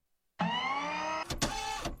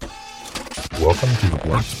Welcome to the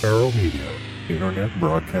Black Sparrow Media Internet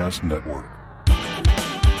Broadcast Network.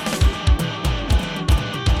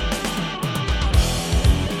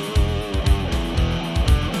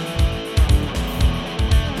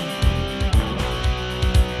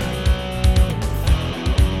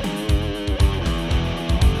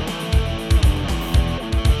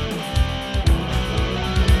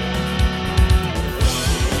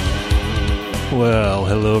 Well,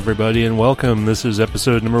 hello everybody and welcome. This is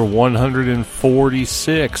episode number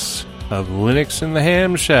 146 of Linux in the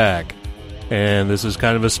Ham Shack. And this is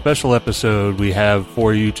kind of a special episode we have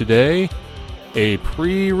for you today. A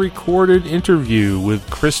pre-recorded interview with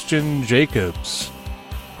Christian Jacobs.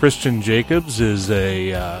 Christian Jacobs is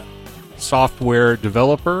a software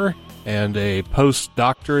developer and a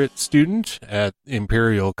postdoctorate student at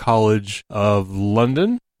Imperial College of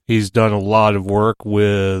London. He's done a lot of work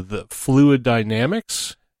with fluid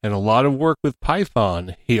dynamics and a lot of work with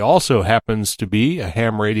Python. He also happens to be a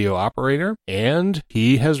ham radio operator, and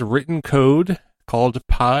he has written code called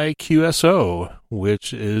PyQSO,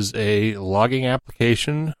 which is a logging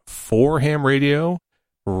application for ham radio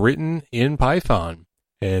written in Python.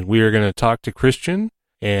 And we are going to talk to Christian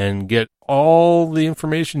and get all the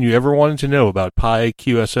information you ever wanted to know about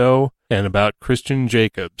PyQSO and about Christian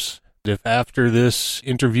Jacobs. If after this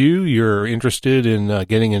interview you're interested in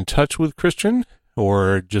getting in touch with Christian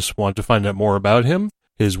or just want to find out more about him,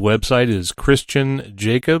 his website is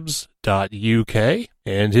christianjacobs.uk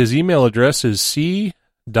and his email address is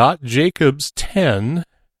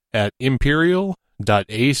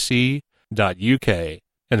c.jacobs10@imperial.ac.uk.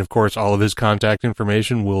 And of course, all of his contact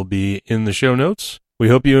information will be in the show notes. We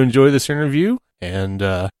hope you enjoy this interview,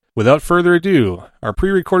 and without further ado, our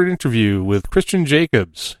pre-recorded interview with Christian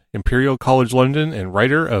Jacobs, Imperial College London, and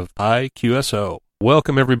writer of PyQSO.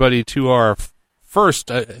 Welcome, everybody, to our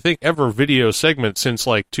first, I think, ever video segment since,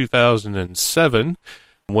 2007,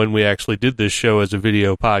 when we actually did this show as a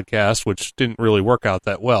video podcast, which didn't really work out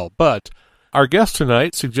that well. But our guest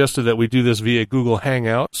tonight suggested that we do this via Google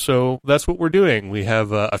Hangout, so that's what we're doing. We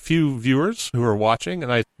have a few viewers who are watching,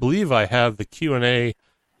 and I believe I have the Q&A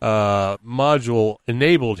module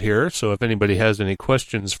enabled here, so if anybody has any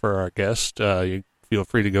questions for our guest, you feel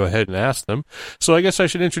free to go ahead and ask them. So I guess I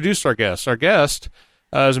should introduce our guest. Our guest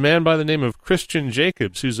is a man by the name of Christian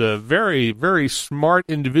Jacobs, who's a very, very smart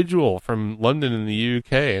individual from London in the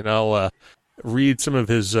UK, and I'll read some of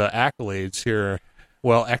his accolades here.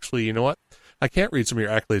 Well, actually, you know what? I can't read some of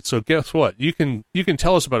your accolades, so guess what? You can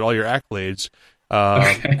tell us about all your accolades,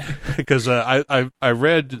 because I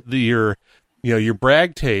read your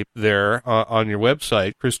brag tape there on your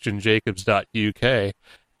website, christianjacobs.uk,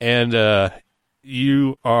 and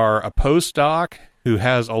you are a postdoc who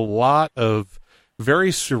has a lot of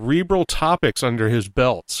very cerebral topics under his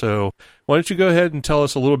belt. So why don't you go ahead and tell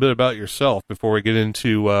us a little bit about yourself before we get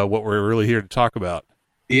into what we're really here to talk about?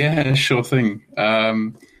 Yeah, sure thing.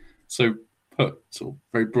 So put sort of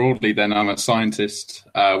very broadly then, I'm a scientist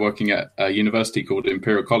working at a university called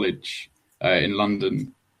Imperial College in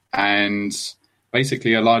London. And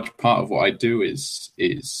basically a large part of what I do is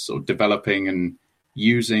sort of developing and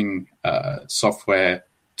using software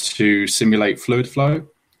to simulate fluid flow.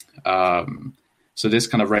 So this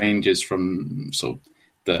kind of ranges from sort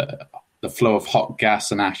of the flow of hot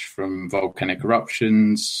gas and ash from volcanic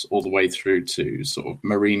eruptions all the way through to sort of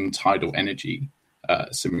marine tidal energy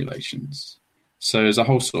simulations. So there's a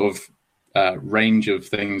whole sort of range of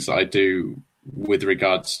things that I do with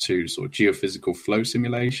regards to sort of geophysical flow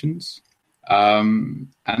simulations. And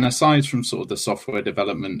aside from sort of the software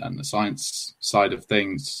development and the science side of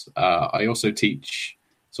things, I also teach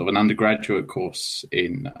sort of an undergraduate course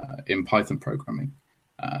in Python programming.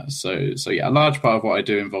 So yeah, a large part of what I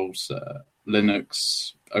do involves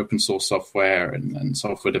Linux, open source software, and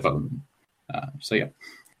software development. So yeah,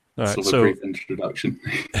 all right, sort of a brief introduction.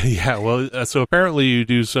 Yeah, well, so apparently you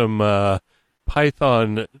do some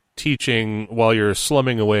Python teaching while you're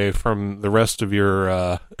slumming away from the rest of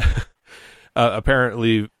your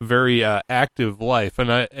apparently very active life.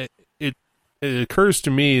 And it occurs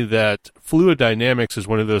to me that fluid dynamics is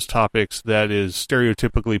one of those topics that is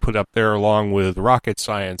stereotypically put up there along with rocket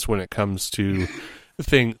science when it comes to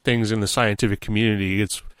things in the scientific community.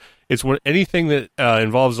 It's anything that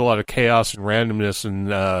involves a lot of chaos and randomness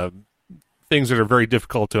and things that are very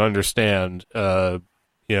difficult to understand,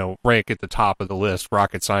 rank at the top of the list,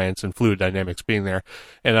 rocket science and fluid dynamics being there.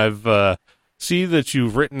 And I've see that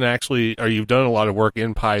you've written you've done a lot of work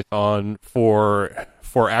in Python for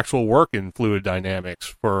actual work in fluid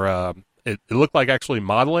dynamics. For it looked like actually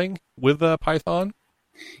modeling with Python.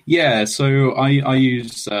 Yeah, so I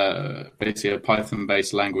use basically a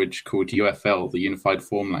Python-based language called UFL, the Unified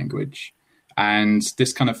Form Language, And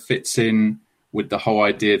this kind of fits in with the whole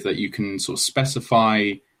idea that you can sort of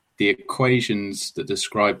specify the equations that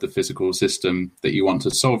describe the physical system that you want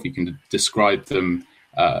to solve. You can describe them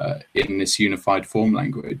in this unified form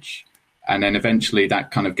language. And then eventually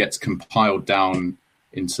that kind of gets compiled down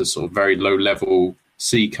into sort of very low level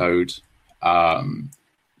C code,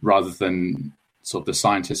 rather than sort of the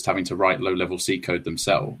scientists having to write low level C code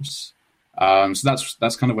themselves. So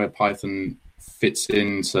that's kind of where Python fits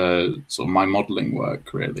into sort of my modeling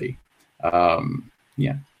work, really.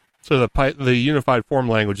 Yeah. So the unified form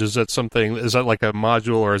language, is that like a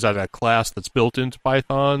module, or is that a class that's built into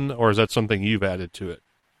Python, or is that something you've added to it?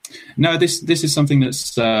 No, this is something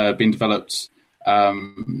that's been developed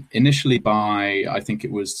initially by, I think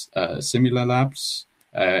it was Simula Labs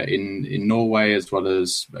in Norway, as well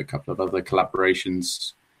as a couple of other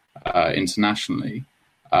collaborations internationally.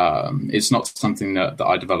 It's not something that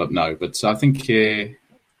I developed, no, but I think it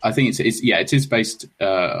is based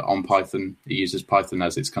on Python. It uses Python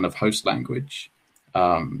as its kind of host language.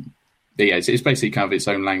 But yeah, it's basically kind of its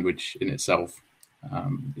own language in itself.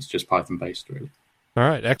 It's just Python based, really. All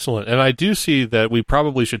right, excellent. And I do see that we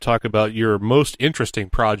probably should talk about your most interesting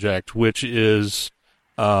project, which is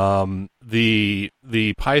the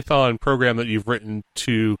Python program that you've written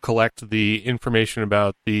to collect the information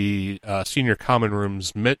about the Senior Common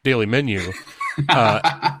Room's daily menu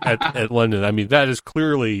at London. I mean, that is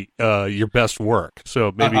clearly your best work.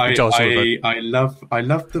 So maybe you can tell us about. I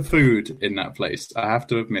love the food in that place. I have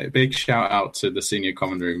to admit, big shout out to the Senior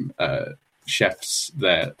Common Room chefs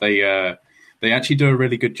there. They actually do a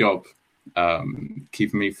really good job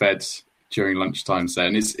keeping me fed during lunchtimes there.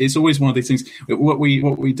 And it's always one of these things. What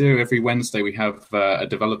we do every Wednesday, we have a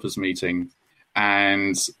developers meeting,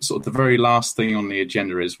 and sort of the very last thing on the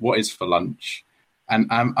agenda is what is for lunch. And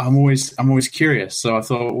I'm always curious. So I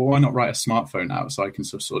thought, well, why not write a smartphone out so I can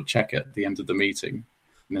sort of check it at the end of the meeting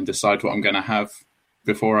and then decide what I'm going to have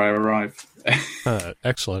before I arrive.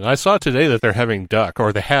 Excellent. I saw today that they're having duck,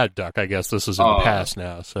 or they had duck. I guess this is in the past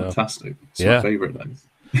now. So fantastic. It's my favorite,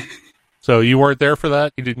 though. So you weren't there for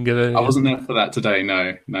that? You didn't get it? I wasn't there for that today,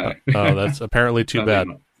 no. Oh, that's apparently too bad.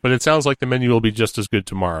 But it sounds like the menu will be just as good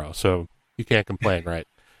tomorrow, so you can't complain, right?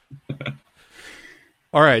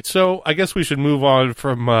 All right, so I guess we should move on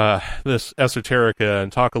from this esoterica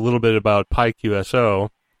and talk a little bit about PyQSO.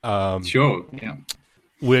 Sure, yeah.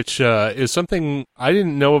 Which is something I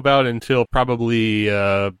didn't know about until probably,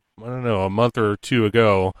 I don't know, a month or two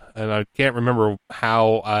ago, and I can't remember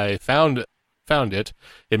how I found it.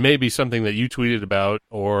 It may be something that you tweeted about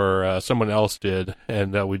or someone else did,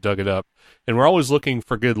 and we dug it up. And we're always looking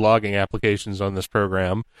for good logging applications on this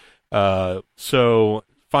program. So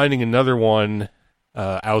finding another one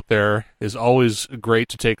out there is always great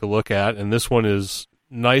to take a look at. And this one is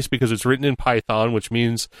nice because it's written in Python, which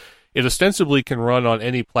means it ostensibly can run on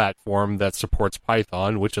any platform that supports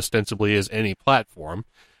Python, which ostensibly is any platform,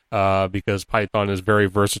 because Python is very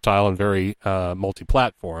versatile and very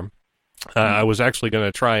multi-platform. I was actually going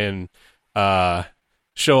to try and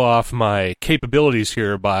show off my capabilities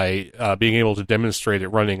here by being able to demonstrate it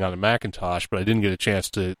running on a Macintosh, but I didn't get a chance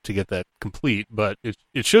to get that complete. But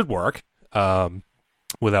it should work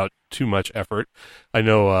without too much effort. I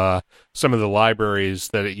know some of the libraries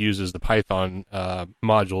that it uses, the Python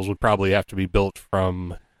modules, would probably have to be built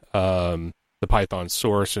from the Python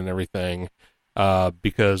source and everything,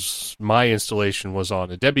 because my installation was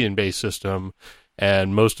on a Debian-based system,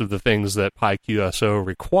 and most of the things that PyQSO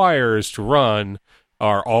requires to run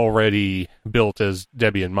are already built as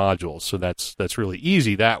Debian modules. So that's really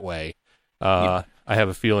easy that way. I have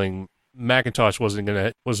a feeling Macintosh wasn't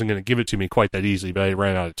gonna give it to me quite that easily, but I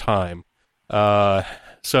ran out of time.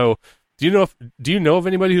 So do you know of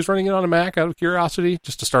anybody who's running it on a Mac, out of curiosity?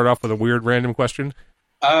 Just to start off with a weird random question.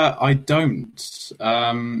 I don't.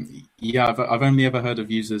 I've only ever heard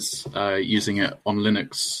of users using it on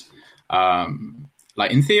Linux.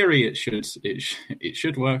 Like in theory, it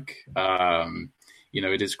should work.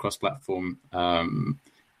 It is cross-platform,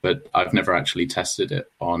 but I've never actually tested it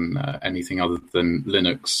on anything other than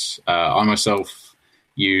Linux. I myself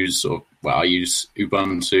use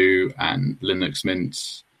Ubuntu and Linux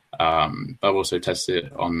Mint. I've also tested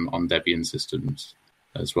it on Debian systems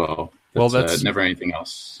as well. But, that's never anything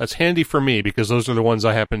else. That's handy for me because those are the ones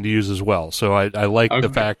I happen to use as well. So I like the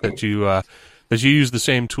fact that you use the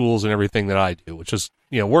same tools and everything that I do, which is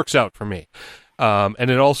works out for me. And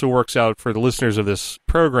it also works out for the listeners of this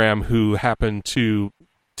program who happen to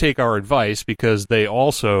take our advice, because they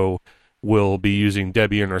also will be using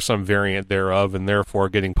Debian or some variant thereof, and therefore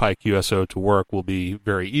getting PyQSO to work will be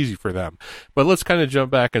very easy for them. But let's kind of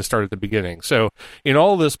jump back and start at the beginning. So in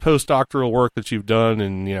all this postdoctoral work that you've done,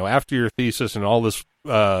 and after your thesis and all this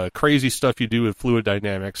crazy stuff you do with fluid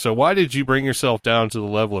dynamics, so why did you bring yourself down to the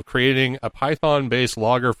level of creating a Python-based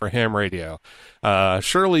logger for ham radio?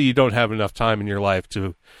 Surely you don't have enough time in your life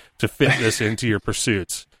to fit this into your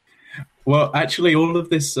pursuits. Well, actually, all of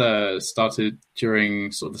this started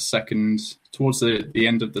during sort of towards the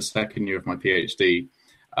end of the second year of my PhD.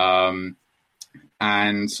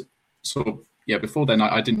 And sort of, before then,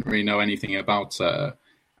 I didn't really know anything about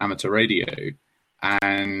amateur radio.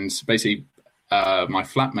 And basically, my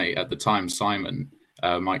flatmate at the time, Simon,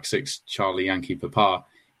 Mike 6, Charlie Yankee Papa,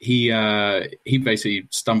 he basically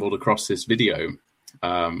stumbled across this video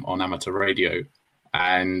on amateur radio.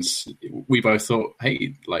 And we both thought,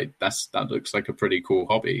 hey, like that looks like a pretty cool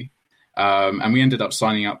hobby. And we ended up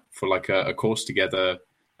signing up for like a course together.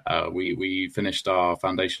 We finished our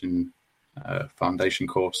foundation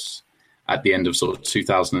course at the end of sort of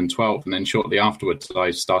 2012. And then shortly afterwards,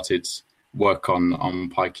 I started work on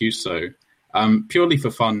PyQSO, purely for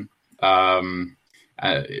fun,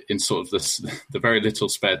 in sort of the very little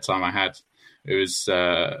spare time I had. It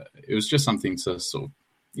was just something to sort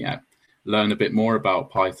of, learn a bit more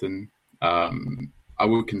about Python. I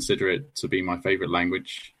would consider it to be my favorite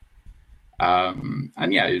language. And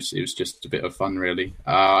it was just a bit of fun, really.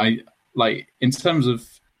 In terms of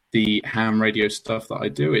the ham radio stuff that I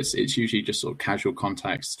do, it's usually just sort of casual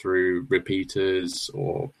contacts through repeaters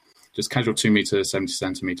or just casual 2 meter, 70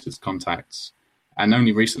 centimeters contacts. And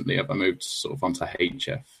only recently have I moved sort of onto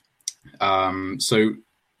HF. So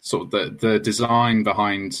sort of the design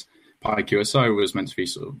behind PyQSO was meant to be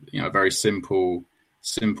sort of, a very simple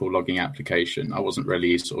logging application. I wasn't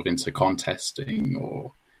really sort of into contesting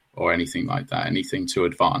or anything like that, anything too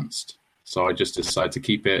advanced. So I just decided to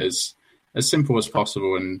keep it as simple as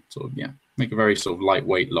possible and sort of, make a very sort of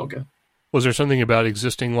lightweight logger. Was there something about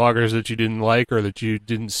existing loggers that you didn't like or that you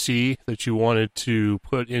didn't see that you wanted to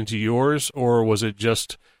put into yours? Or was it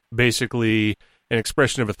just basically an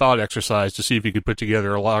expression of a thought exercise to see if you could put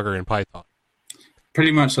together a logger in Python?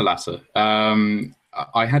 Pretty much the latter.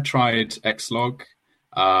 I had tried Xlog,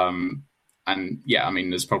 and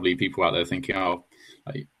there's probably people out there thinking,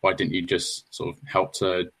 why didn't you just sort of help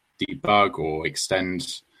to debug or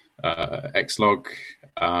extend Xlog?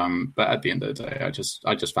 But at the end of the day,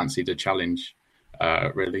 I just fancied a challenge,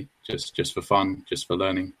 really, just for fun, just for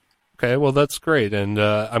learning. Okay, well, that's great, and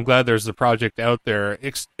I'm glad there's the project out there.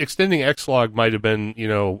 Extending Xlog might have been,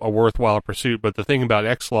 a worthwhile pursuit, but the thing about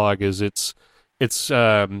Xlog is it's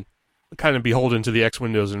kind of beholden to the X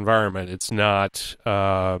Windows environment. It's not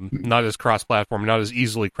as cross-platform, not as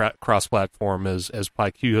easily cross-platform as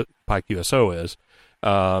PyQSO is.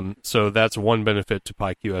 So that's one benefit to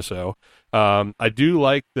PyQSO. I do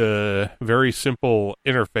like the very simple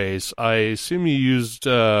interface. I assume you used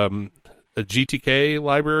GTK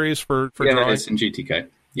libraries for drawing? It's in GTK.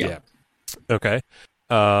 Yeah. Okay.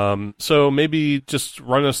 So maybe just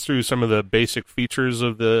run us through some of the basic features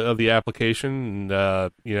of the application.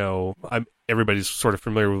 And, everybody's sort of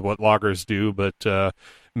familiar with what loggers do, but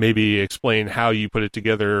maybe explain how you put it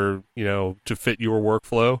together, to fit your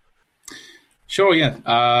workflow. Sure.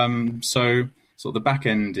 Yeah. So the back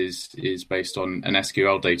end is based on an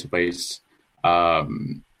SQL database,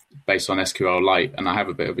 based on SQLite, and I have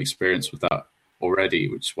a bit of experience with that already,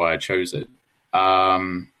 which is why I chose it.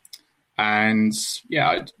 And I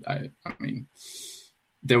mean,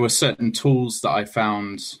 there were certain tools that I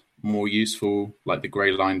found more useful, like the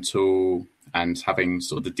Greyline tool and having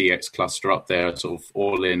sort of the DX cluster up there, sort of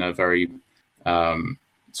all in a very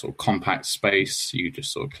sort of compact space. You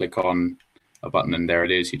just sort of click on a button and there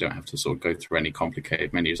it is. You don't have to sort of go through any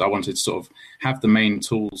complicated menus. I wanted to sort of have the main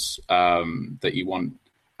tools that you want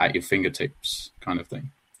at your fingertips, kind of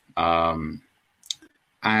thing. And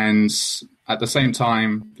at the same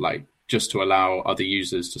time, like, just to allow other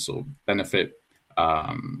users to sort of benefit,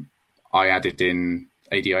 I added in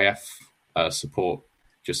ADIF support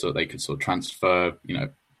just so that they could sort of transfer,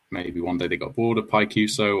 maybe one day they got bored of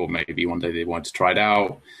PyQSO or maybe one day they wanted to try it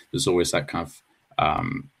out. There's always that kind of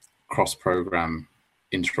cross-program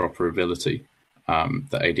interoperability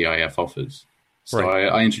that ADIF offers. So right.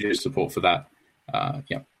 I introduced support for that.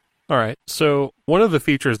 All right. So one of the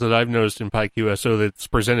features that I've noticed in PyQSO that's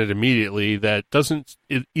presented immediately that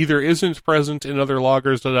it either isn't present in other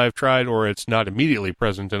loggers that I've tried or it's not immediately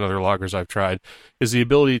present in other loggers I've tried is the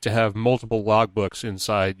ability to have multiple logbooks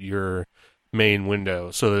inside your main window.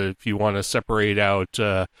 So that if you want to separate out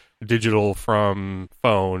digital from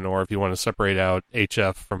phone, or if you want to separate out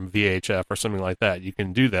HF from VHF or something like that, you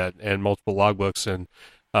can do that, and multiple logbooks, and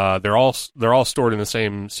they're all stored in the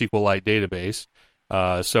same SQLite database.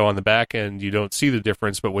 So on the back end, you don't see the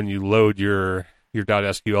difference, but when you load your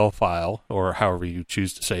 .SQL file, or however you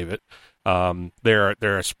choose to save it,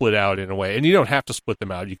 they're split out in a way, and you don't have to split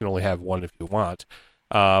them out. You can only have one if you want.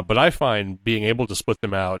 But I find being able to split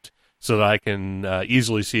them out so that I can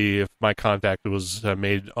easily see if my contact was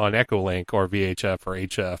made on Echolink or VHF or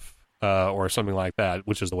HF or something like that,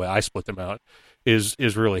 which is the way I split them out, is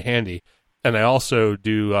really handy. And I also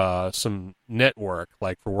do some network,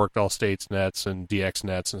 like for Worked All States nets and DX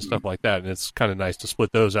nets and stuff like that, and it's kind of nice to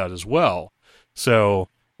split those out as well. So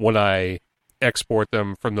when I export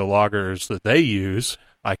them from the loggers that they use,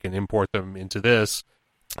 I can import them into this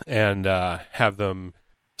and have them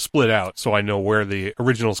split out, so I know where the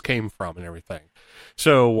originals came from and everything.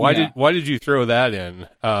 So why did you throw that in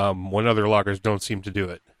when other loggers don't seem to do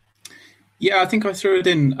it? Yeah, I think I threw it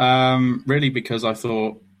in really because I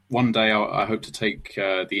thought one day I hope to take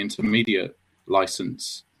the intermediate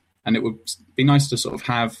license, and it would be nice to sort of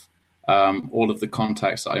have all of the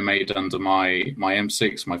contacts that I made under my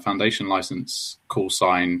M6, my foundation license call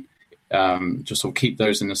sign, just sort of keep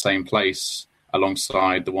those in the same place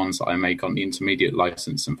alongside the ones that I make on the intermediate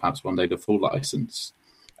license, and perhaps one day the full license.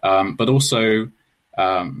 But also,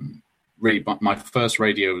 really, my first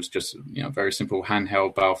radio was just very simple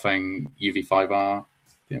handheld Baofeng UV5R. I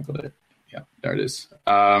think I've got it. Yeah, there it is.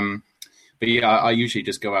 But yeah, I usually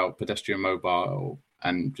just go out pedestrian mobile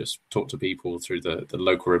and just talk to people through the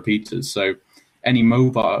local repeaters. So any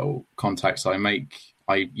mobile contacts I make,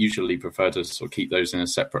 I usually prefer to sort of keep those in a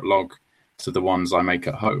separate log to the ones I make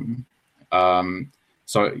at home.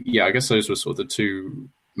 So yeah, I guess those were sort of the two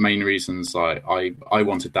main reasons I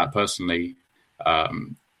wanted that personally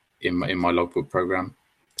in my logbook program.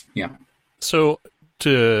 Yeah. So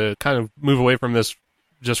to kind of move away from this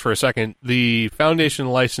just for a second, the foundation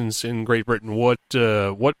license in Great Britain, what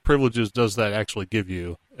privileges does that actually give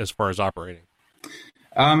you as far as operating?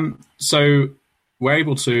 So we're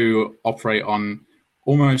able to operate on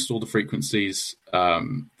almost all the frequencies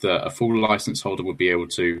that a full license holder would be able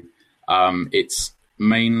to. Its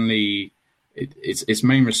main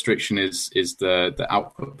restriction is the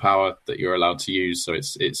output power that you're allowed to use. So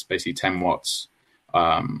it's basically 10 watts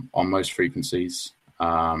on most frequencies.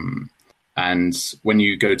 And when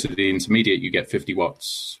you go to the intermediate, you get 50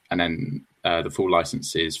 watts, and then the full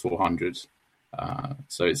license is 400.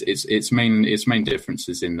 So its main difference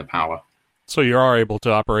is in the power. So you are able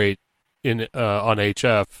to operate on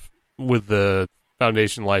HF with the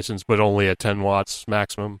foundation license, but only at 10 watts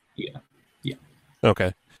maximum? Yeah.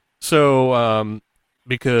 Okay. So,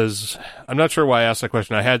 because I'm not sure why I asked that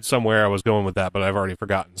question. I had somewhere I was going with that, but I've already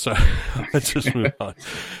forgotten. So let's just move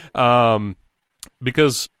on.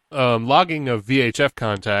 Because logging of VHF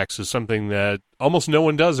contacts is something that almost no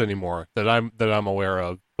one does anymore that I'm aware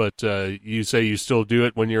of. But you say you still do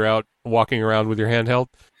it when you're out walking around with your handheld?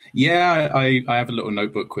 Yeah, I have a little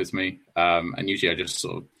notebook with me, and usually I just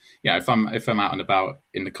sort of, if I'm out and about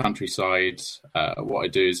in the countryside, what I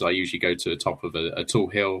do is I usually go to the top of a tall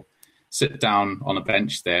hill, sit down on a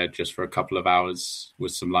bench there just for a couple of hours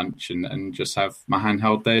with some lunch, and just have my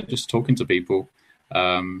handheld there, just talking to people,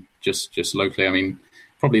 just locally. I mean,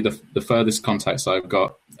 probably the furthest contacts I've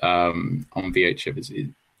got on VHF is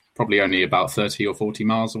probably only about 30 or 40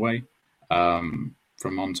 miles away from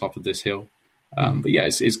on top of this hill. But yeah,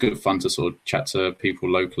 it's good fun to sort of chat to people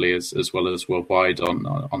locally as well as worldwide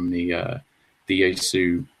on the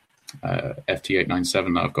Yaesu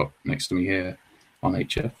FT897 that I've got next to me here on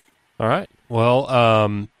HF. All right.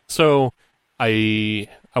 Well, so I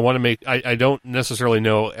want to make, I don't necessarily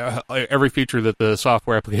know every feature that the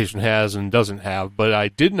software application has and doesn't have, but I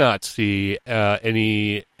did not see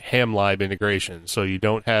any HamLib integration. So you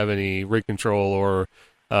don't have any rig control or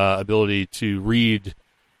ability to read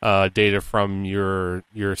data from your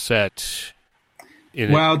set.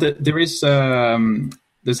 Well, there is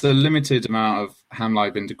there's a limited amount of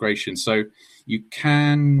HamLib integration, so you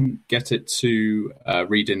can get it to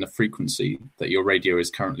read in the frequency that your radio is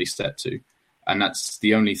currently set to, and that's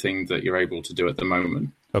the only thing that you're able to do at the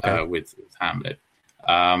moment. Okay. With HamLib.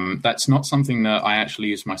 That's not something that I actually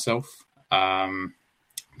use myself, but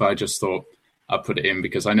I just thought I'd put it in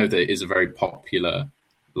because I know that it is a very popular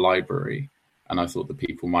library, and I thought that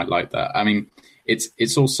people might like that. I mean,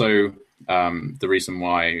 it's also the reason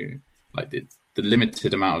why, like the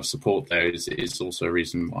limited amount of support there is also a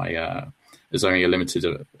reason why there's only a limited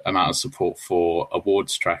amount of support for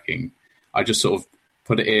awards tracking. I just sort of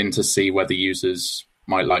put it in to see whether users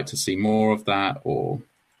might like to see more of that, or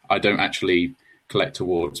I don't actually collect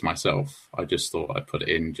awards myself. I just thought I'd put it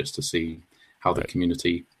in just to see how the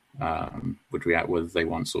community would react, whether they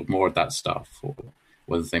want sort of more of that stuff or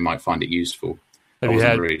whether they might find it useful. I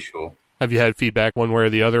wasn't really sure. Have you had feedback one way or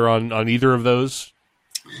the other on either of those?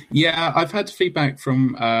 Yeah, I've had feedback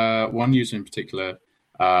from one user in particular.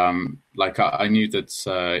 I knew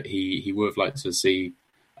that he would have liked to see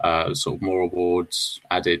sort of more awards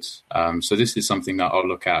added. So this is something that I'll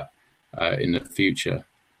look at in the future.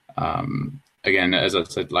 Again, as I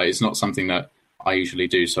said, it's not something that I usually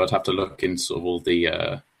do, so I'd have to look into sort of all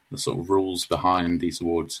the sort of rules behind these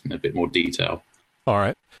awards in a bit more detail. All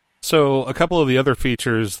right. So a couple of the other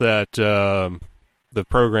features that the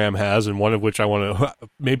program has, and one of which I want to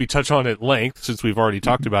maybe touch on at length, since we've already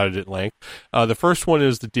talked about it at length. The first one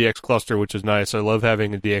is the DX cluster, which is nice. I love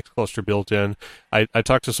having a DX cluster built in. I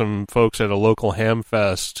talked to some folks at a local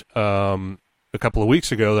Hamfest a couple of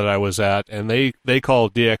weeks ago that I was at, and they call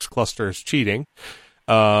DX clusters cheating.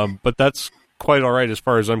 But that's quite all right as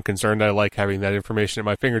far as I'm concerned. I like having that information at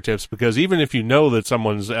my fingertips, because even if you know that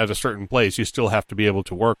someone's at a certain place, you still have to be able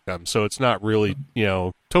to work them. So it's not really,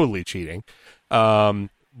 totally cheating.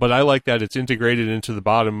 But I like that it's integrated into the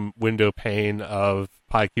bottom window pane of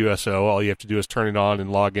PyQSO. All you have to do is turn it on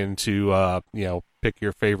and log into, pick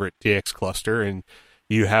your favorite DX cluster, and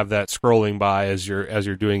you have that scrolling by as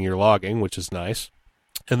you're doing your logging, which is nice.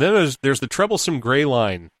 And then there's the troublesome gray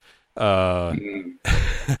line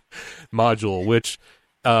module, which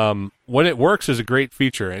when it works is a great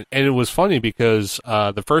feature. And it was funny because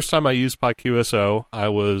the first time I used PyQSO, I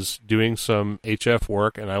was doing some HF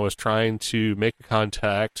work, and I was trying to make a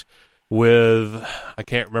contact with, I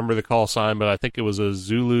can't remember the call sign, but I think it was a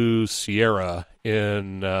Zulu Sierra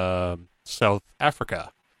in South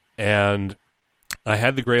Africa. And I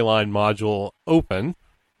had the gray line module open,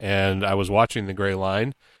 and I was watching the gray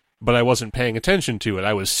line, but I wasn't paying attention to it.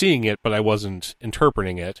 I was seeing it, but I wasn't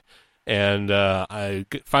interpreting it. And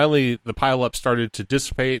finally, the pileup started to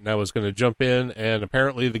dissipate, and I was going to jump in, and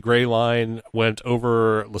apparently the gray line went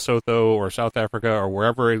over Lesotho or South Africa or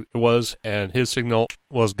wherever it was, and his signal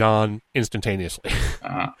was gone instantaneously.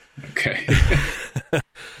 Okay.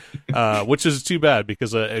 Which is too bad,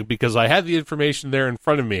 because I had the information there in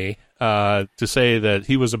front of me to say that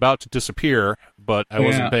he was about to disappear, but I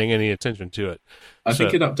wasn't paying any attention to it. I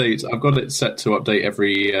think it updates. I've got it set to update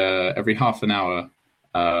every half an hour.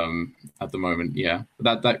 At the moment, yeah.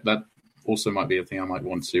 That also might be a thing I might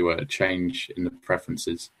want to change in the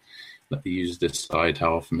preferences. Let the users decide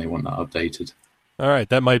how often they want that updated. All right,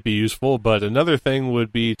 that might be useful, but another thing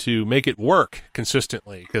would be to make it work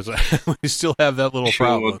consistently, because we still have that little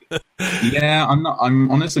problem. Yeah,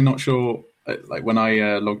 I'm honestly not sure. Like when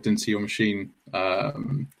I logged into your machine,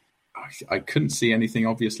 I couldn't see anything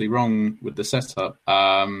obviously wrong with the setup.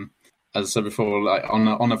 As I said before, like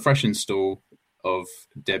on a fresh install of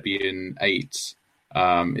Debian 8,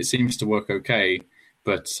 it seems to work okay,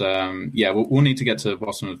 but we'll need to get to the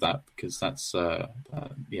bottom of that, because that's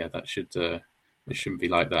that should it shouldn't be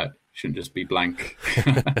like that. It shouldn't just be blank.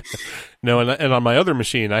 No, and on my other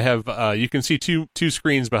machine, I have you can see two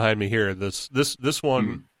screens behind me here. This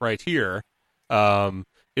one right here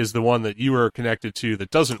is the one that you are connected to that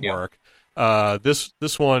doesn't work.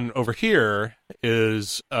 This one over here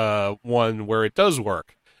is one where it does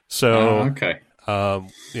work. So okay.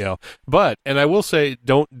 But I will say,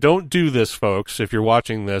 don't do this, folks. If you're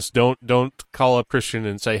watching this, don't call up Christian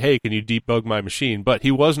and say, "Hey, can you debug my machine?" But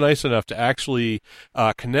he was nice enough to actually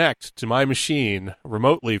connect to my machine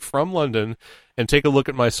remotely from London and take a look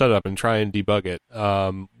at my setup and try and debug it,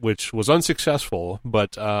 which was unsuccessful.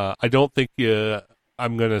 But I don't think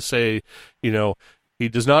I'm going to say, he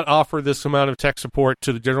does not offer this amount of tech support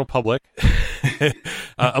to the general public,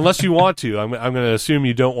 unless you want to. I'm going to assume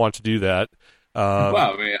you don't want to do that.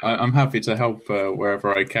 Well, I'm happy to help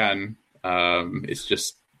wherever I can. It's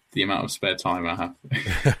just the amount of spare time I have.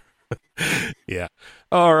 Yeah.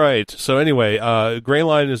 All right. So anyway,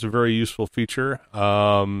 Grayline is a very useful feature,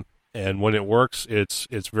 and when it works, it's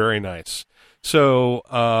very nice. So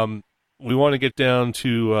we want to get down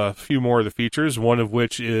to a few more of the features, one of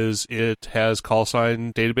which is it has call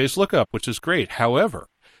sign database lookup, which is great. However,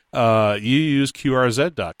 you use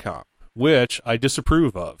QRZ.com. Which I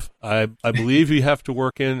disapprove of. I believe you have to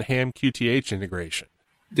work in ham-QTH integration.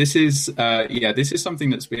 This is something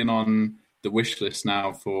that's been on the wish list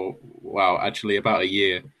now for, actually about a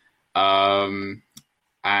year. I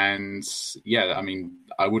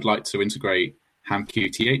would like to integrate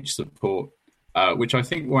ham-QTH support, which I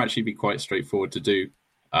think will actually be quite straightforward to do.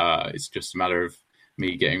 It's just a matter of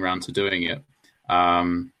me getting around to doing it.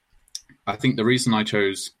 I think the reason I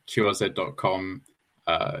chose QRZ.com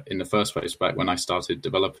in the first place back when I started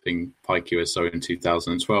developing PyQSO in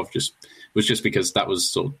 2012. Just because that was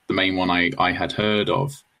sort of the main one I had heard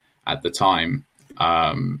of at the time.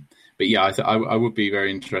 But yeah, I would be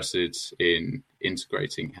very interested in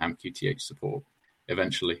integrating HAMQTH support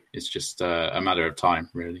eventually. It's just a matter of time,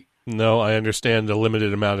 really. No, I understand the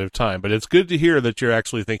limited amount of time, but it's good to hear that you're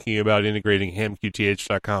actually thinking about integrating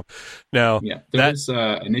hamqth.com. Now, yeah, there's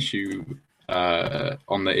an issue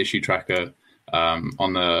on the issue tracker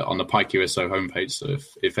on the PyQSO homepage. So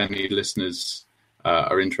if any listeners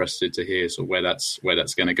are interested to hear sort of where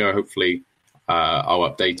that's going to go, hopefully I'll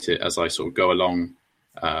update it as I sort of go along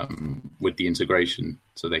with the integration,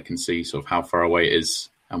 so they can see sort of how far away it is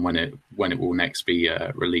and when it will next be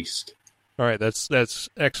released. All right, that's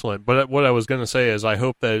excellent. But what I was going to say is I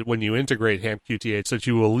hope that when you integrate HAMQTH that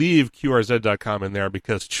you will leave QRZ.com in there,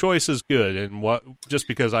 because choice is good. And just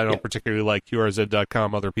because I don't particularly like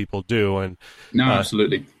QRZ.com, other people do. And no,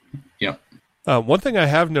 absolutely. Yeah. One thing I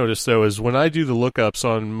have noticed, though, is when I do the lookups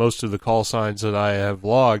on most of the call signs that I have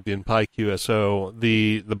logged in PyQSO,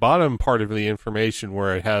 the bottom part of the information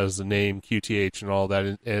where it has the name QTH and all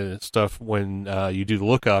that and stuff when you do the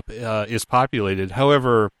lookup is populated.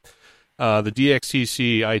 However, the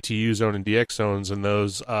DXTC, ITU zone, and DX zones, and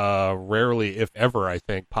those rarely, if ever, I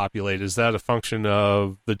think, populate. Is that a function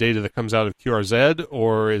of the data that comes out of QRZ,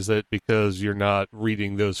 or is it because you're not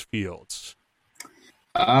reading those fields?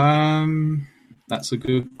 That's a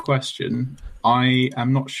good question. I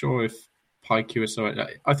am not sure if PyQSO.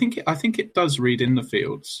 I think it does read in the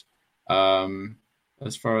fields,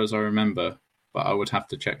 as far as I remember, but I would have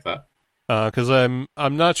to check that. Because I'm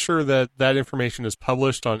not sure that information is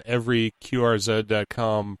published on every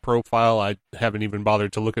QRZ.com profile. I haven't even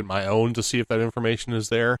bothered to look at my own to see if that information is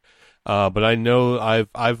there. But I know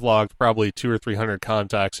I've logged probably 200 or 300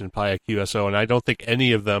 contacts in PyQSO, and I don't think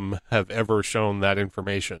any of them have ever shown that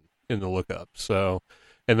information in the lookup. So,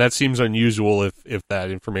 and that seems unusual if that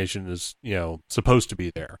information is supposed to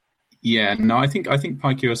be there. Yeah, no, I think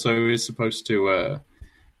PyQSO is supposed to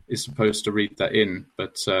read that in,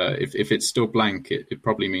 but if it's still blank, it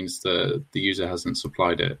probably means the user hasn't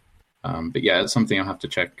supplied it. But yeah, it's something I'll have to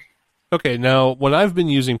check. Okay, now when I've been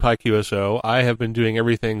using PyQSO, I have been doing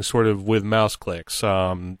everything sort of with mouse clicks.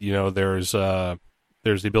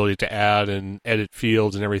 There's the ability to add and edit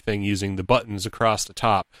fields and everything using the buttons across the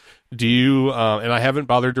top. Do you, and I haven't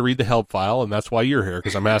bothered to read the help file, and that's why you're here,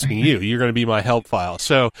 because I'm asking you. You're going to be my help file.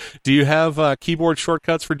 So do you have keyboard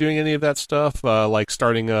shortcuts for doing any of that stuff, like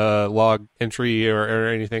starting a log entry or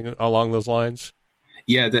anything along those lines?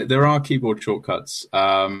 Yeah, there are keyboard shortcuts.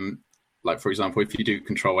 Like, for example, if you do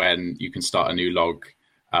Control-N, you can start a new log.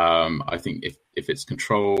 I think if it's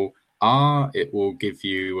Control-R, it will give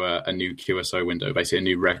you a new QSO window, basically a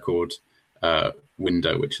new record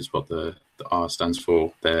window, which is what the R stands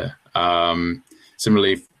for there.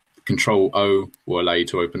 Similarly, Control-O will allow you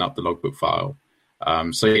to open up the logbook file.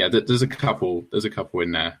 So yeah, there's a couple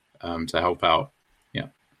in there to help out. Yeah.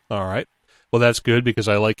 All right. Well, that's good, because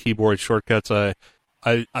I like keyboard shortcuts. I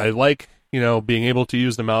like being able to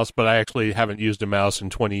use the mouse, but I actually haven't used a mouse in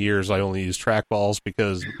 20 years. I only use trackballs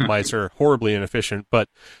because mice are horribly inefficient. But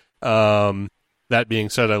that being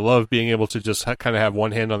said, I love being able to just kind of have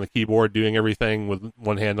one hand on the keyboard doing everything with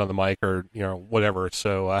one hand on the mic or, whatever.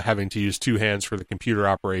 So having to use two hands for the computer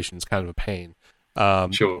operation is kind of a pain.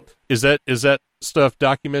 Sure. Is that stuff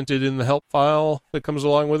documented in the help file that comes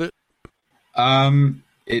along with it?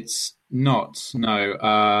 It's not,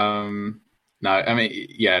 no. No, I mean,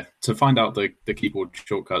 yeah, to find out the keyboard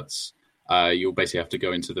shortcuts, you'll basically have to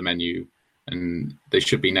go into the menu, and they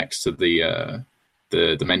should be next to the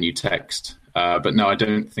menu text. But no, I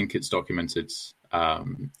don't think it's documented.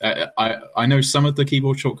 I know some of the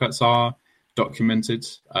keyboard shortcuts are documented,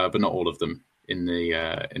 but not all of them in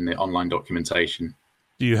the online documentation.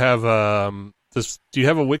 Do you have do you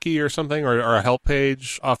have a wiki or something, or a help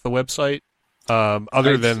page off the website,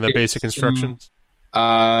 other than the basic instructions?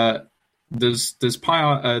 There's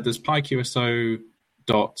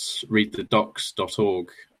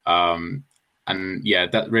pyqso.readthedocs.org, and yeah,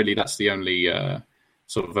 that's the only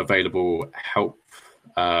sort of available help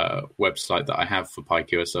website that I have for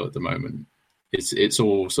PyQSO at the moment. It's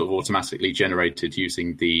all sort of automatically generated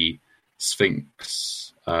using the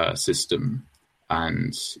Sphinx system,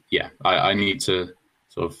 and yeah, I need to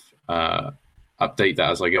sort of update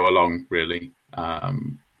that as I go along, really.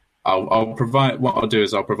 I'll provide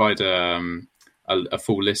a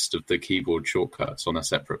full list of the keyboard shortcuts on a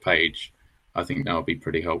separate page. I think that'll be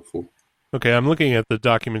pretty helpful. Okay, I'm looking at the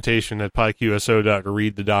documentation at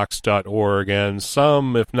pyqso.readthedocs.org, and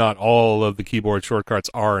some, if not all, of the keyboard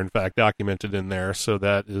shortcuts are in fact documented in there, so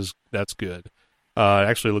that's good. It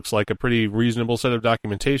actually looks like a pretty reasonable set of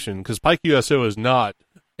documentation, because PyQSO is not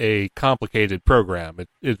a complicated program.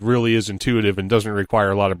 It really is intuitive and doesn't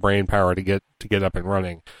require a lot of brain power to get up and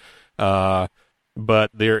running.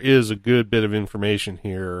 But there is a good bit of information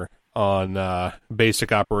here on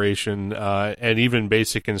basic operation and even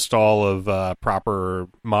basic install of proper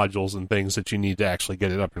modules and things that you need to actually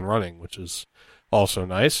get it up and running, which is also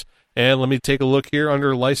nice. And let me take a look here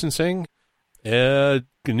under licensing.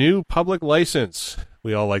 GNU public license.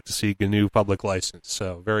 We all like to see GNU public license,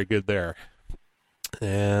 so very good there.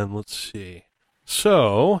 And let's see.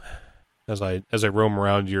 So, as I roam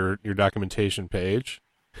around your documentation page,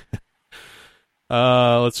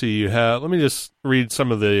 let's see. You have. Let me just read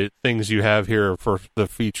some of the things you have here for the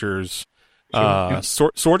features.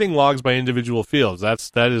 Sorting logs by individual fields.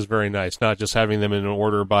 That is very nice. Not just having them in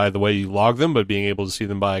order by the way you log them, but being able to see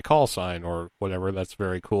them by a call sign or whatever. That's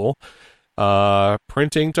very cool.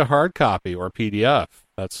 Printing to hard copy or PDF.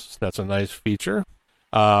 That's a nice feature.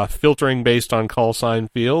 Filtering based on call sign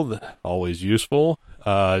field, always useful.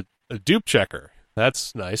 A dupe checker.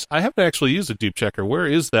 That's nice. I haven't actually used a dupe checker. Where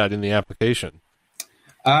is that in the application?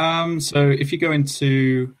 So if you go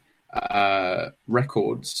into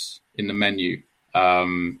records in the menu,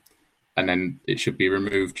 and then it should be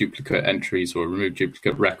remove duplicate entries or remove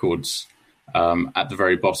duplicate records at the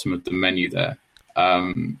very bottom of the menu there.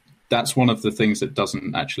 That's one of the things that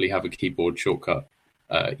doesn't actually have a keyboard shortcut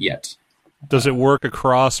yet. Does it work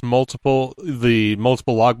across multiple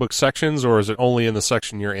logbook sections, or is it only in the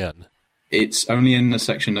section you're in? It's only in the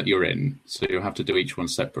section that you're in, so you'll have to do each one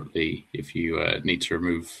separately if you need to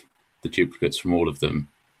remove the duplicates from all of them.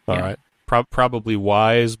 All right. Probably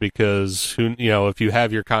wise, because if you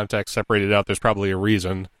have your contacts separated out, there's probably a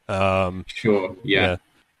reason. Sure. Yeah.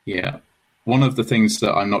 One of the things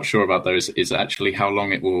that I'm not sure about, though, is actually how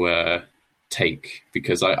long it will take,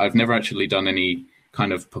 because I've never actually done any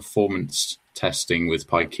kind of performance testing with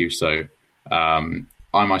PyQSO.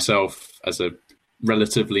 I myself, as a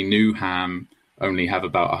relatively new ham, only have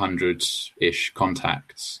about 100-ish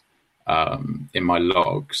contacts in my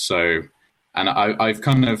log. So, and I've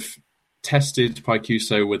kind of tested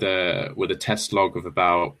PyQSO with a test log of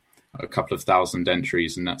about a couple of thousand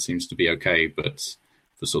entries, and that seems to be okay. But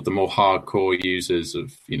for sort of the more hardcore users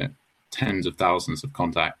of tens of thousands of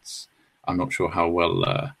contacts, I'm not sure how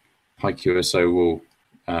well PyQSO will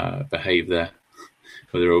behave there.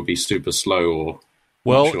 Whether it will be super slow or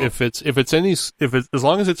well, sure. if it's as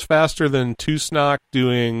long as it's faster than TwoSnock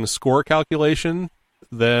doing score calculation,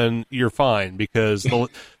 then you're fine, because the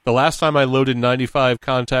last time I loaded 95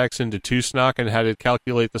 contacts into TwoSnock and had it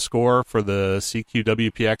calculate the score for the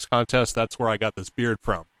CQWPX contest, that's where I got this beard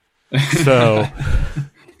from. So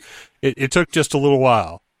it took just a little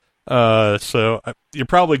while. So you're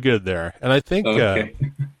probably good there. And I think okay.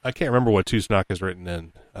 I can't remember what TwoSnock is written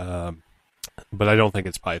in, but I don't think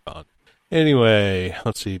it's Python. Anyway,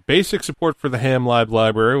 let's see. Basic support for the HamLib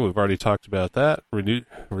library. We've already talked about that.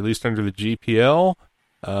 Released under the GPL.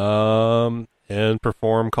 And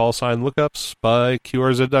perform call sign lookups by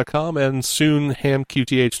QRZ.com and soon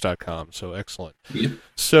hamqth.com. So excellent. Yep.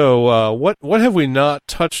 So what have we not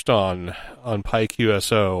touched on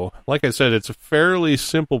PyQSO? Like I said, it's a fairly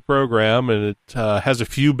simple program, and it has a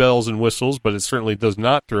few bells and whistles, but it certainly does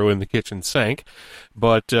not throw in the kitchen sink.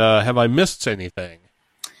 But have I missed anything?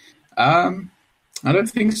 I don't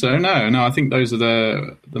think so. No. I think those are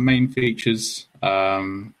the main features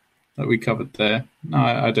that we covered there. No,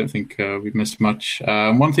 I don't think we've missed much.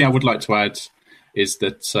 One thing I would like to add is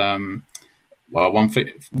that one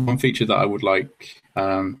feature that I would like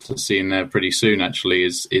to see in there pretty soon actually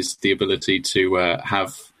is the ability to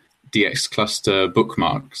have DX cluster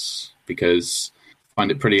bookmarks, because I find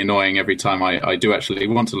it pretty annoying every time I do actually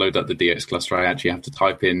want to load up the DX cluster. I actually have to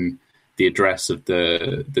type in the address of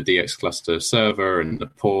the DX cluster server and the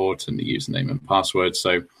port and the username and password.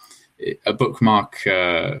 So a bookmark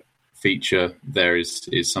feature there is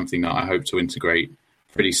something that I hope to integrate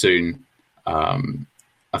pretty soon. I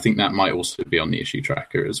think that might also be on the issue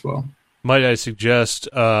tracker as well. Might I suggest,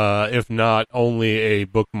 if not only a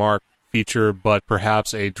bookmark feature, but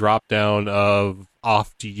perhaps a drop-down of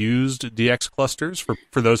oft-used DX clusters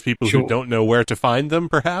for those people Sure. who don't know where to find them,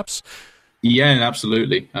 perhaps? Yeah,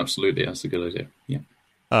 absolutely. That's a good idea.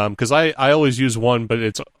 Yeah. Because I always use one, but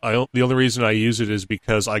the only reason I use it is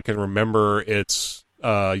because I can remember its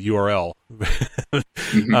URL.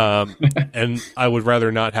 And I would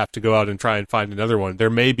rather not have to go out and try and find another one. There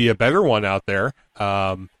may be a better one out there,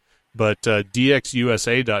 but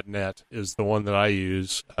dxusa.net is the one that I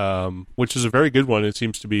use, which is a very good one. It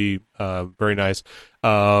seems to be very nice.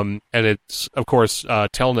 And it's, of course,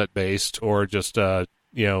 Telnet-based, or just,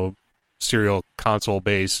 serial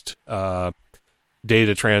console-based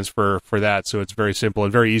data transfer for that, so it's very simple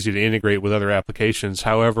and very easy to integrate with other applications.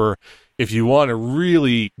 However, if you want a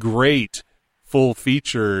really great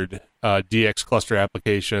full-featured DX cluster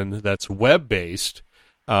application that's web-based,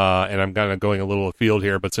 and I'm kind of going a little afield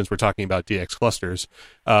here, but since we're talking about DX clusters,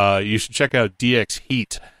 you should check out DX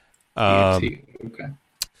Heat. Okay.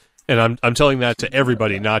 And I'm telling that to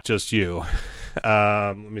everybody, not just you.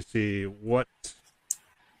 Let me see what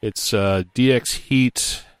it's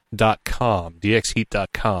dxheat.com.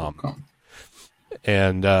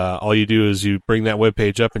 And all you do is you bring that web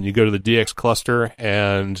page up and you go to the DX cluster,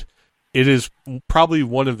 and it is probably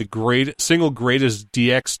one of the single greatest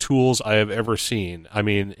DX tools I have ever seen. I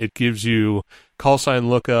mean, it gives you call sign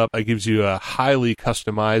lookup. It gives you a highly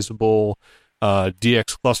customizable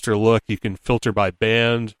DX cluster look. You can filter by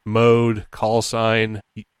band, mode, call sign,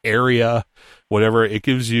 area, whatever. It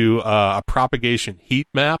gives you a propagation heat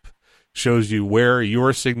map, shows you where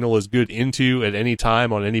your signal is good into at any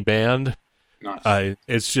time on any band. Nice.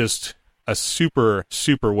 It's just a super,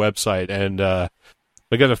 super website, and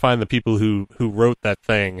we got to find the people who wrote that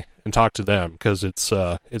thing and talk to them, because it's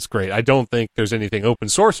great. I don't think there's anything open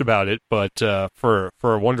source about it, but for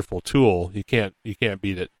a wonderful tool, you can't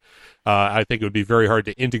beat it. I think it would be very hard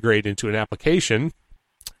to integrate into an application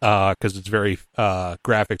because it's very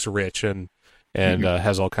graphics rich and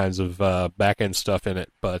has all kinds of back end stuff in it.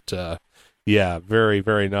 But yeah, very,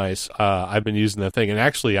 very nice. I've been using that thing, and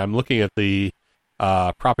actually, I'm looking at the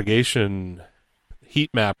propagation heat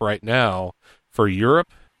map right now for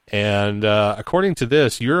Europe, and according to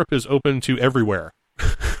this, Europe is open to everywhere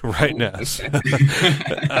right now.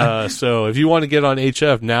 Okay. So if you want to get on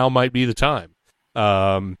HF, now might be the time.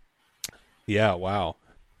 Yeah, wow.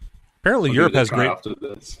 Apparently, Europe has great.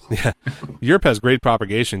 Yeah, Europe has great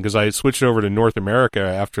propagation, because I switched over to North America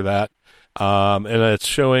after that, and it's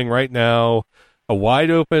showing right now a wide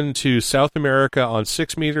open to South America on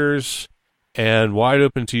 6 meters, and wide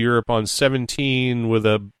open to Europe on 17, with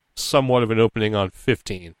a somewhat of an opening on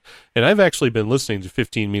 15. And I've actually been listening to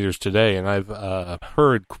 15 meters today, and I've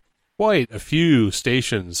heard quite a few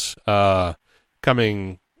stations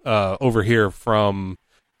coming over here from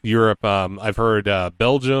Europe. I've heard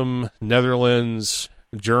Belgium, Netherlands,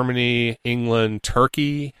 Germany, England,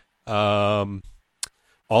 Turkey, all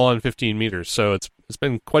on 15 meters. So it's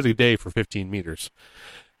been quite a day for 15 meters.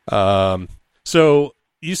 So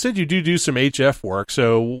you said you do some HF work.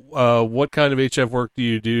 So what kind of HF work do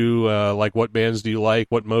you do? Like, what bands do you like?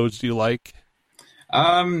 What modes do you like?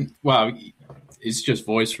 Well, it's just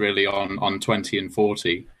voice really on 20 and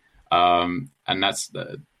 40. And that's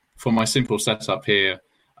for my simple setup here.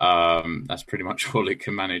 That's pretty much all it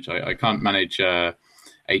can manage. I can't manage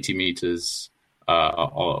 80 meters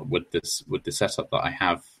with the setup that I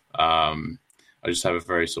have. I just have a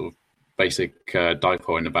very sort of basic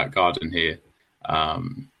dipole in the back garden here,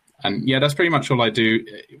 and yeah, that's pretty much all I do.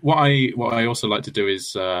 What I also like to do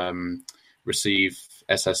is receive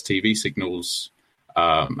SSTV signals,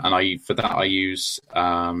 and for that I use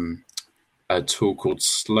a tool called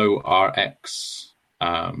SlowRx,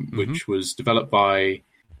 which was developed by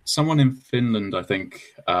someone in Finland, I think.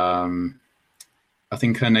 I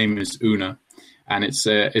think her name is Una, and it's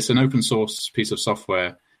an open source piece of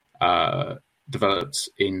software developed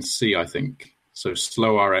in C, I think. So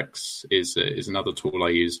SlowRx is another tool I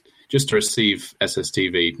use just to receive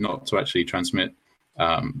SSTV, not to actually transmit.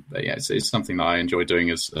 But yeah, it's something that I enjoy doing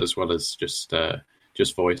as well as just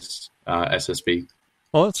voice SSB.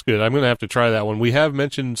 Well, that's good. I'm going to have to try that one. We have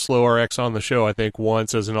mentioned SlowRx on the show, I think,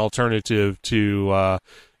 once as an alternative to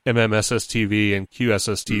MMSSTV and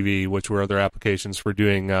QSSTV, which were other applications for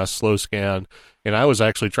doing slow scan. And I was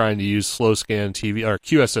actually trying to use slow scan TV or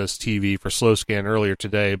QSSTV for slow scan earlier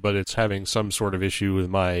today, but it's having some sort of issue with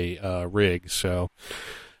my rig. So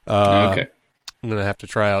Okay. I'm going to have to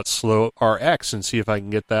try out SlowRx and see if I can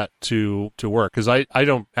get that to work. Because I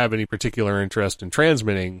don't have any particular interest in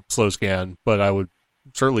transmitting slow scan, but I would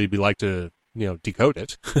certainly like to decode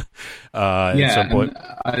it at some point.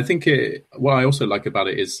 I think what I also like about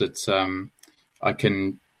it is that I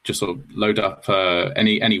can just sort of load up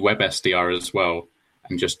any web SDR as well,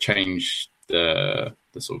 and just change the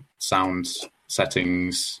sort of sound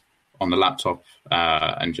settings on the laptop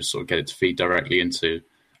and just sort of get it to feed directly into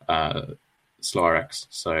SlowRx.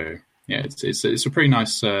 So yeah, it's a pretty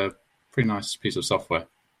nice piece of software.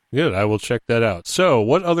 Good. I will check that out. So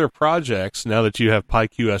what other projects, now that you have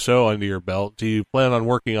PiQSO under your belt, do you plan on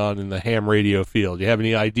working on in the ham radio field? Do you have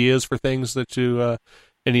any ideas for things that you,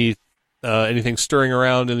 anything stirring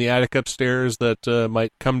around in the attic upstairs that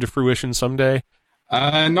might come to fruition someday?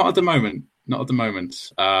 Not at the moment. No,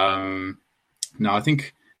 I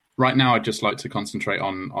think right now, I'd just like to concentrate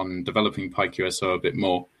on developing PyQSO a bit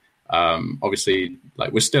more. Obviously,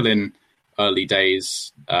 like we're still in early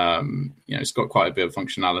days. It's got quite a bit of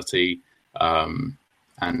functionality,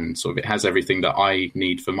 and sort of it has everything that I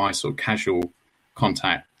need for my sort of casual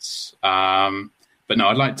contacts. But no,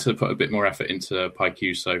 I'd like to put a bit more effort into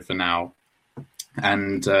PyQSO for now,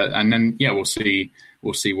 and then we'll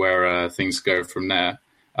see where things go from there.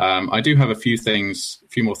 I do have a few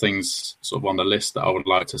more things sort of on the list that I would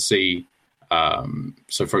like to see.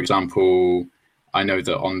 So, for example, I know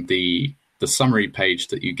that on the summary page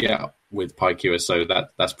that you get with PyQSO,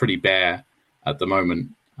 that's pretty bare at the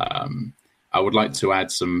moment. I would like to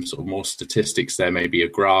add some sort of more statistics there, maybe a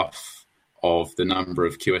graph of the number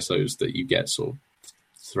of QSOs that you get sort of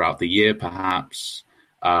throughout the year, perhaps.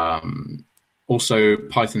 Also,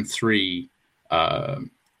 Python 3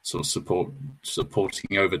 sort of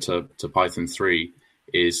supporting over to Python 3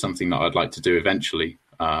 is something that I'd like to do eventually.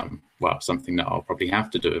 Something that I'll probably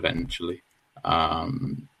have to do eventually.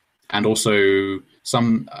 And also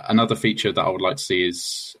another feature that I would like to see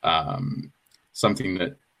is something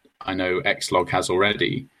that I know Xlog has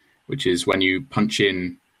already, which is when you punch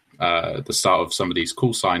in the start of somebody's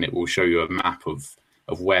call sign, it will show you a map of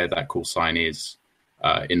where that call sign is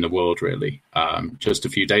in the world, really. Just a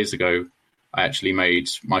few days ago, I actually made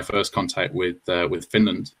my first contact with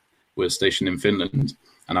Finland. We're stationed in Finland,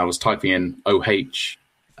 and I was typing in OH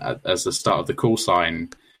as the start of the call sign,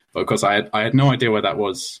 because I had no idea where that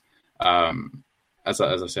was. As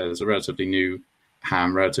I said, it's a relatively new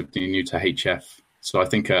ham, relatively new to HF. So I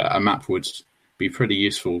think a map would be pretty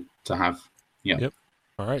useful to have. Yeah. Yep.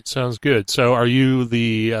 All right, sounds good. So are you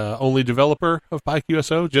the only developer of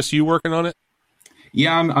PyQSO? Just you working on it?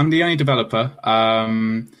 Yeah, I'm the only developer.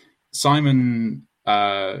 Simon,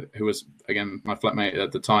 who was, again, my flatmate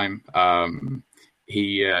at the time,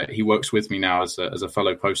 he works with me now as a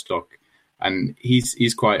fellow postdoc, and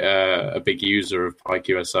he's quite a big user of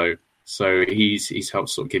PyQSO. So he's helped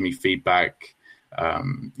sort of give me feedback,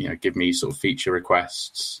 give me sort of feature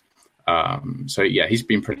requests. So yeah, he's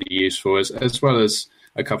been pretty useful, as well as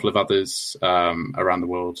a couple of others around the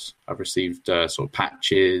world. I've received sort of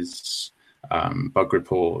patches, bug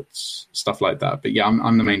reports, stuff like that. But yeah,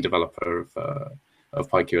 I'm the main developer of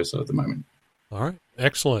PyQSO at the moment. All right,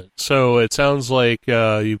 excellent. So it sounds like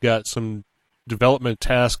you've got some development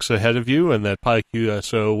tasks ahead of you, and that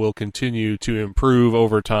PyQSO will continue to improve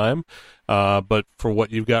over time. But for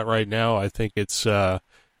what you've got right now, I think it's a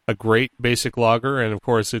great basic logger, and of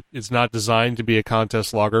course it's not designed to be a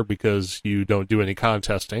contest logger because you don't do any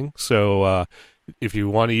contesting. So if you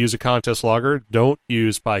want to use a contest logger, don't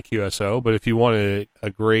use PyQSO. But if you want a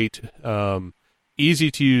great,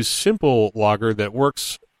 easy to use, simple logger that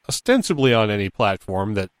works ostensibly on any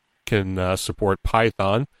platform that can support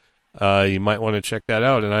Python, you might want to check that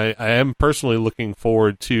out. And I am personally looking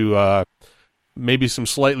forward to maybe some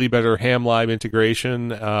slightly better HamLib integration.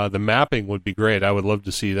 The mapping would be great. I would love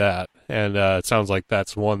to see that. And it sounds like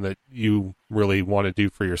that's one that you really want to do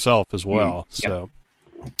for yourself as well. Yeah. So,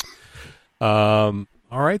 all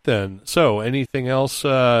right then. So anything else?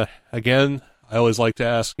 Again, I always like to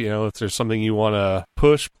ask, if there's something you want to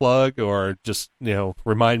push, plug, or just,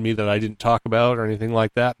 remind me that I didn't talk about or anything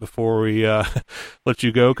like that before we let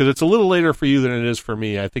you go. Because it's a little later for you than it is for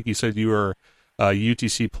me. I think you said you were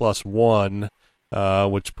UTC +1.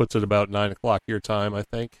 Which puts it about 9 o'clock your time, I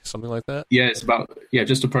think, something like that. Yeah, it's about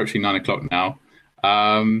just approaching 9 o'clock now.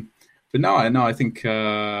 But no, I think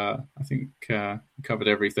covered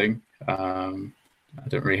everything. I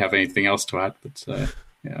don't really have anything else to add, but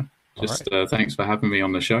yeah, just right. Thanks for having me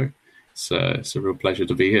on the show. It's a real pleasure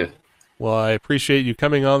to be here. Well, I appreciate you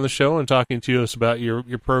coming on the show and talking to us about your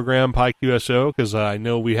program PyQSO, because I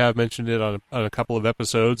know we have mentioned it on a couple of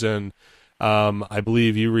episodes, and I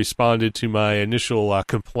believe you responded to my initial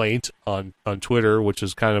complaint on Twitter, which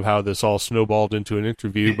is kind of how this all snowballed into an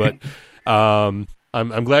interview. But I'm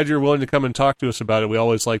glad you're willing to come and talk to us about it. We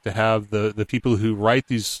always like to have the people who write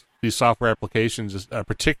these software applications,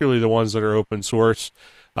 particularly the ones that are open source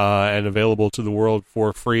and available to the world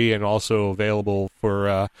for free, and also available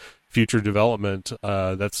for future development.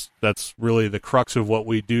 That's really the crux of what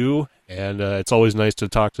we do, and it's always nice to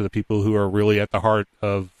talk to the people who are really at the heart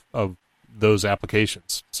of those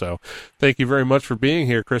applications. So thank you very much for being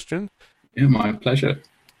here, Christian. Yeah, my pleasure.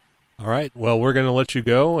 All right. Well, we're going to let you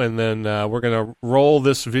go, and then we're going to roll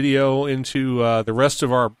this video into the rest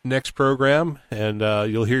of our next program, and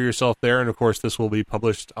you'll hear yourself there. And, of course, this will be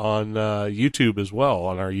published on YouTube as well,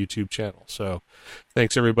 on our YouTube channel. So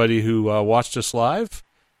thanks, everybody who watched us live,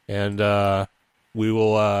 and we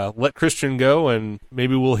will let Christian go, and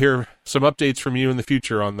maybe we'll hear some updates from you in the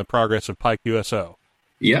future on the progress of PyQSO.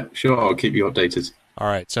 Yeah, sure. I'll keep you updated. All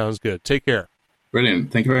right, sounds good. Take care.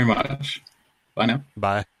 Brilliant. Thank you very much. Bye now.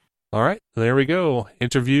 Bye. All right, there we go.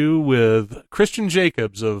 Interview with Christian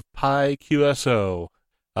Jacobs of PyQSO.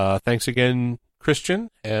 Thanks again, Christian,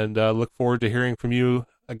 and look forward to hearing from you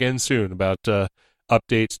again soon about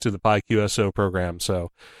updates to the PyQSO program.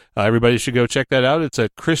 So everybody should go check that out. It's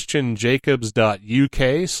at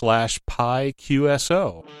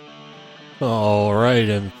christianjacobs.uk/PyQSO. All right,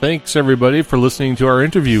 and thanks everybody for listening to our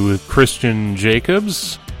interview with Christian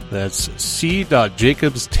Jacobs. That's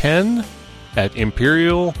c.jacobs10 at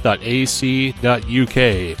imperial.ac.uk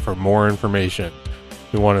for more information.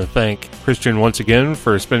 We want to thank Christian once again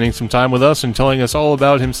for spending some time with us and telling us all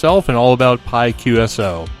about himself and all about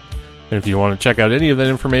PyQSO. And if you want to check out any of that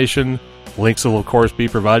information, links will of course be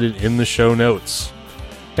provided in the show notes.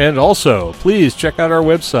 And also, please check out our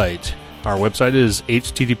website. Our website is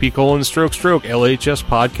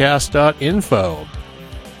http://lhspodcast.info.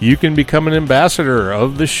 You can become an ambassador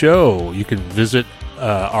of the show. You can visit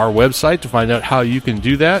our website to find out how you can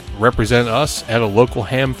do that, represent us at a local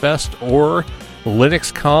Hamfest or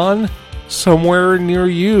LinuxCon somewhere near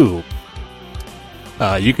you.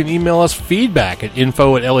 You can email us feedback at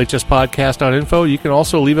info@lhspodcast.info. You can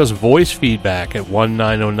also leave us voice feedback at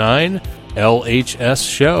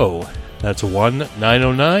 1-909-LHS-SHOW. That's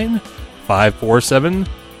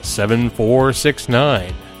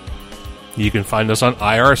 1-909-547-7469. You can find us on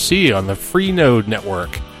IRC on the Freenode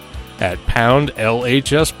network at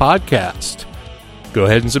 #LHS Podcast. Go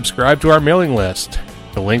ahead and subscribe to our mailing list.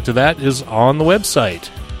 The link to that is on the website.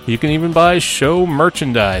 You can even buy show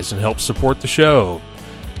merchandise and help support the show.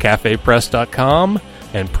 cafepress.com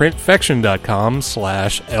and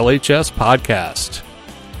printfection.com/LHS Podcast.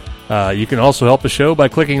 You can also help the show by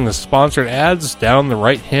clicking the sponsored ads down the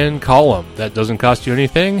right-hand column. That doesn't cost you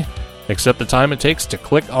anything, except the time it takes to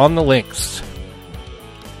click on the links.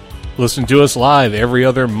 Listen to us live every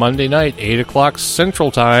other Monday night, 8 o'clock Central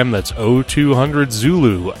Time. That's 0200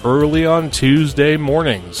 Zulu, early on Tuesday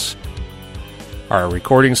mornings. Our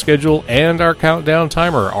recording schedule and our countdown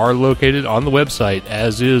timer are located on the website,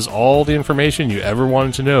 as is all the information you ever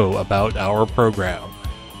wanted to know about our program.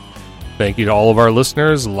 Thank you to all of our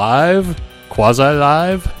listeners, live,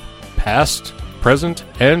 quasi-live, past, present,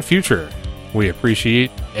 and future. We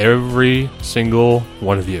appreciate every single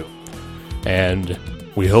one of you. And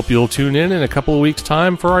we hope you'll tune in a couple of weeks'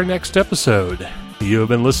 time for our next episode. You have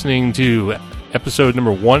been listening to episode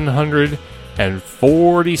number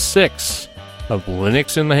 146 of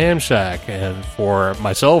Linux in the Ham Shack. And for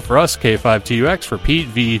myself, for us, K5TUX, for Pete,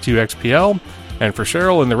 VE2XPL, and for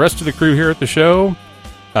Cheryl and the rest of the crew here at the show,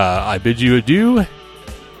 I bid you adieu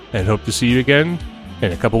and hope to see you again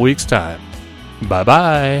in a couple weeks' time.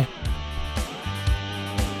 Bye-bye.